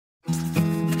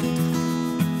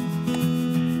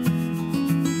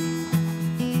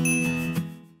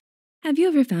Have you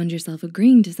ever found yourself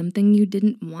agreeing to something you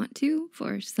didn't want to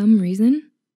for some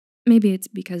reason? Maybe it's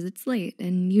because it's late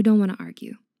and you don't want to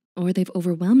argue, or they've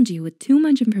overwhelmed you with too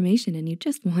much information and you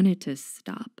just wanted to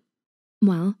stop.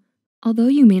 Well, although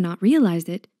you may not realize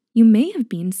it, you may have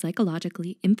been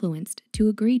psychologically influenced to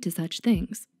agree to such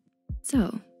things.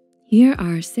 So, here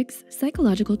are 6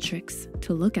 psychological tricks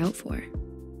to look out for.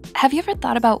 Have you ever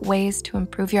thought about ways to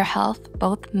improve your health,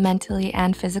 both mentally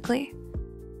and physically?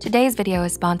 Today's video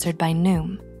is sponsored by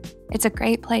Noom. It's a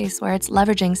great place where it's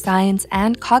leveraging science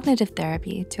and cognitive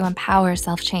therapy to empower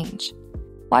self-change.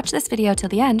 Watch this video till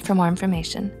the end for more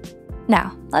information.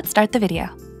 Now, let's start the video.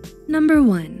 Number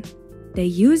 1, they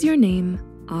use your name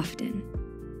often.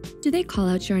 Do they call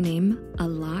out your name a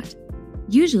lot?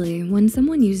 Usually, when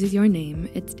someone uses your name,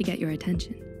 it's to get your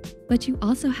attention. But you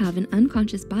also have an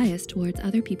unconscious bias towards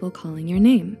other people calling your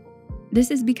name.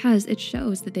 This is because it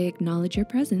shows that they acknowledge your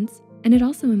presence, and it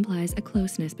also implies a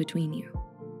closeness between you.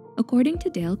 According to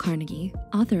Dale Carnegie,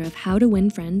 author of How to Win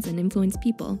Friends and Influence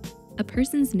People, a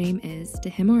person's name is, to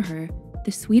him or her,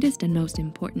 the sweetest and most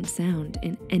important sound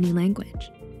in any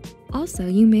language. Also,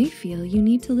 you may feel you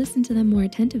need to listen to them more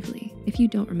attentively if you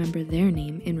don't remember their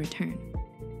name in return.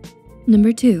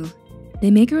 Number 2,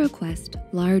 they make a request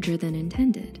larger than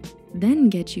intended, then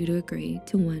get you to agree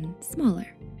to one smaller.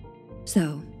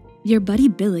 So, your buddy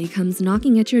Billy comes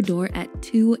knocking at your door at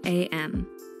 2 a.m.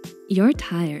 You're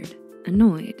tired,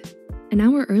 annoyed. An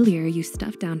hour earlier, you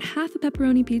stuffed down half a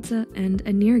pepperoni pizza and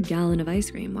a near gallon of ice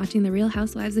cream watching The Real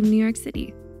Housewives of New York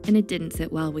City, and it didn't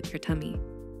sit well with your tummy.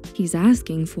 He's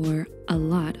asking for a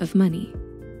lot of money,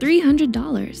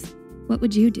 $300. What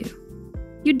would you do?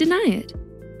 You'd deny it.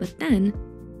 But then,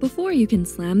 before you can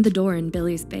slam the door in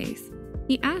Billy's face,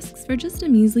 he asks for just a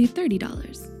measly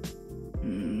 $30.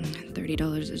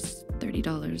 $30 is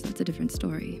 $30, that's a different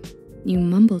story. You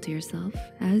mumble to yourself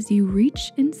as you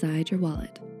reach inside your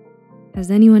wallet. Has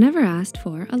anyone ever asked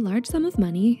for a large sum of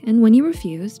money and when you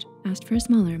refused, asked for a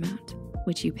smaller amount,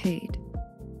 which you paid?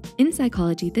 In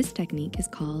psychology, this technique is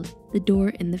called the door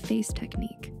in the face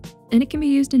technique, and it can be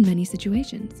used in many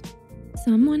situations.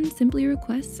 Someone simply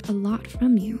requests a lot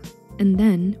from you, and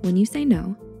then when you say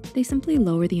no, they simply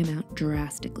lower the amount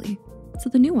drastically, so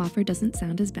the new offer doesn't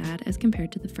sound as bad as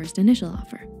compared to the first initial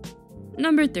offer.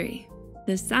 Number 3,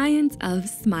 the science of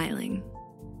smiling.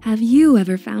 Have you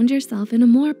ever found yourself in a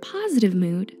more positive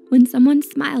mood when someone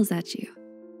smiles at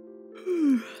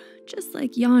you? Just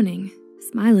like yawning,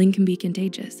 smiling can be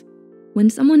contagious.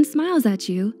 When someone smiles at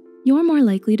you, you're more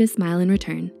likely to smile in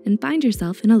return and find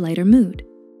yourself in a lighter mood.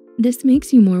 This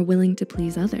makes you more willing to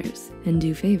please others and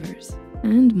do favors,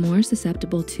 and more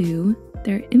susceptible to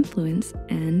their influence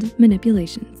and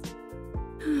manipulations.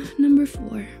 Number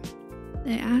 4,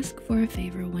 they ask for a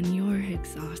favor when you're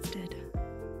exhausted.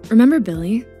 Remember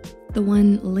Billy, the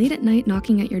one late at night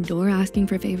knocking at your door asking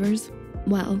for favors?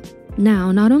 Well,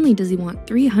 now not only does he want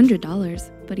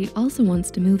 $300, but he also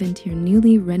wants to move into your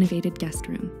newly renovated guest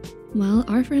room. Well,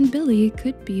 our friend Billy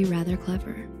could be rather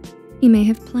clever. He may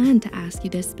have planned to ask you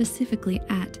this specifically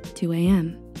at 2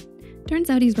 a.m.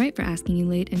 Turns out he's right for asking you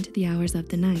late into the hours of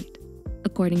the night.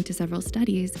 According to several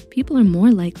studies, people are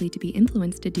more likely to be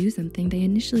influenced to do something they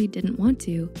initially didn't want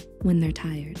to when they're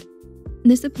tired.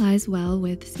 This applies well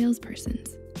with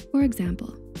salespersons. For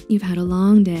example, you've had a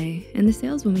long day and the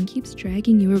saleswoman keeps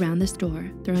dragging you around the store,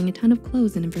 throwing a ton of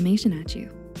clothes and information at you.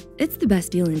 It's the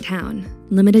best deal in town.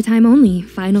 Limited time only,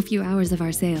 final few hours of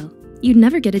our sale. You'd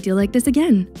never get a deal like this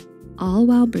again. All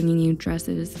while bringing you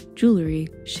dresses, jewelry,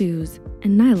 shoes,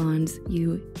 and nylons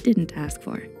you didn't ask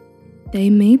for. They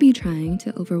may be trying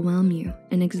to overwhelm you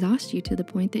and exhaust you to the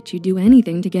point that you do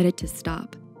anything to get it to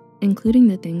stop, including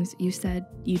the things you said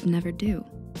you'd never do.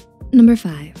 Number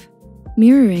 5,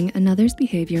 mirroring another's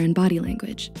behavior and body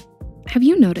language. Have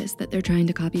you noticed that they're trying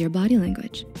to copy your body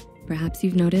language? Perhaps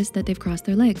you've noticed that they've crossed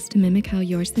their legs to mimic how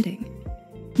you're sitting.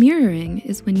 Mirroring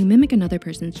is when you mimic another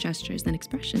person's gestures and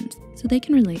expressions so they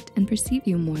can relate and perceive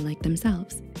you more like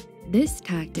themselves. This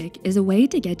tactic is a way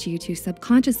to get you to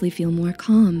subconsciously feel more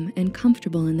calm and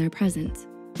comfortable in their presence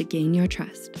to gain your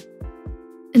trust.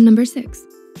 And number 6,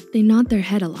 they nod their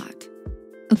head a lot.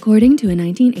 According to a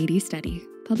 1980 study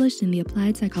published in the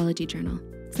Applied Psychology Journal,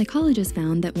 psychologists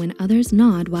found that when others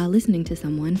nod while listening to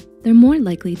someone, they're more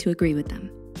likely to agree with them.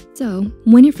 So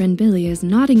when your friend Billy is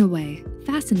nodding away,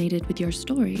 fascinated with your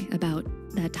story about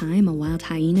that time a wild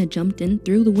hyena jumped in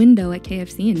through the window at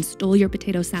KFC and stole your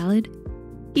potato salad,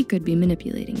 he could be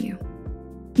manipulating you.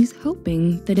 He's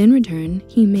hoping that in return,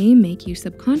 he may make you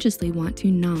subconsciously want to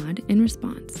nod in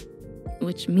response,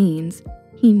 which means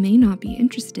he may not be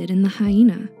interested in the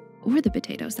hyena or the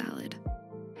potato salad.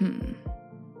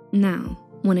 Now,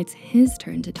 when it's his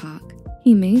turn to talk,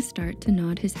 He may start to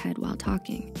nod his head while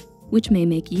talking, which may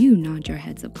make you nod your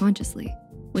head subconsciously,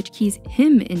 which keys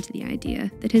him into the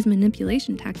idea that his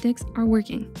manipulation tactics are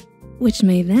working, which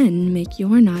may then make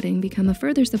your nodding become a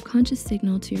further subconscious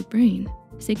signal to your brain,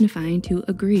 signifying to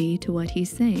agree to what he's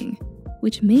saying,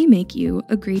 which may make you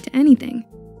agree to anything.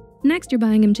 Next, you're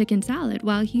buying him chicken salad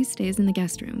while he stays in the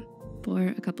guest room for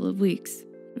a couple of weeks,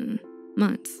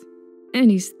 months, and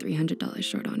he's $300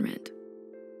 short on rent.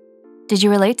 Did you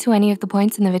relate to any of the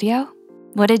points in the video?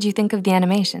 What did you think of the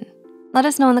animation? Let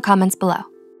us know in the comments below.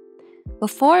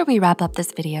 Before we wrap up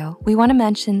this video, we wanna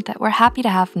mention that we're happy to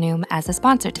have Noom as a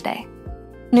sponsor today.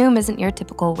 Noom isn't your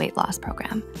typical weight loss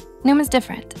program. Noom is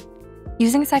different.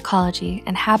 Using psychology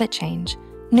and habit change,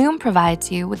 Noom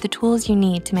provides you with the tools you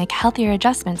need to make healthier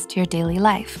adjustments to your daily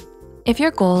life. If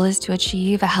your goal is to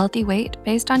achieve a healthy weight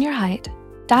based on your height,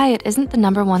 diet isn't the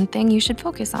 #1 thing you should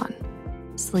focus on.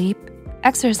 Sleep,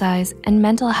 exercise, and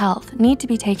mental health need to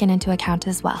be taken into account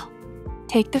as well.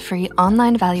 Take the free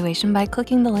online evaluation by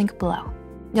clicking the link below.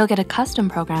 You'll get a custom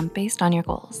program based on your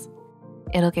goals.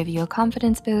 It'll give you a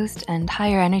confidence boost and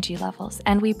higher energy levels,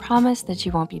 and we promise that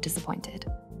you won't be disappointed.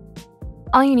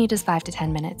 All you need is 5 to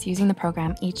 10 minutes using the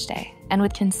program each day, and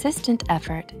with consistent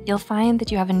effort, you'll find that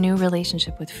you have a new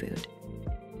relationship with food.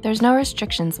 There's no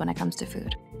restrictions when it comes to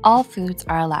food. All foods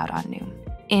are allowed on Noom,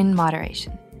 in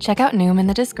moderation. Check out Noom in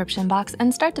the description box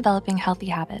and start developing healthy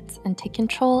habits and take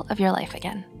control of your life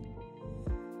again.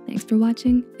 Thanks for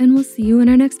watching, and we'll see you in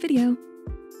our next video.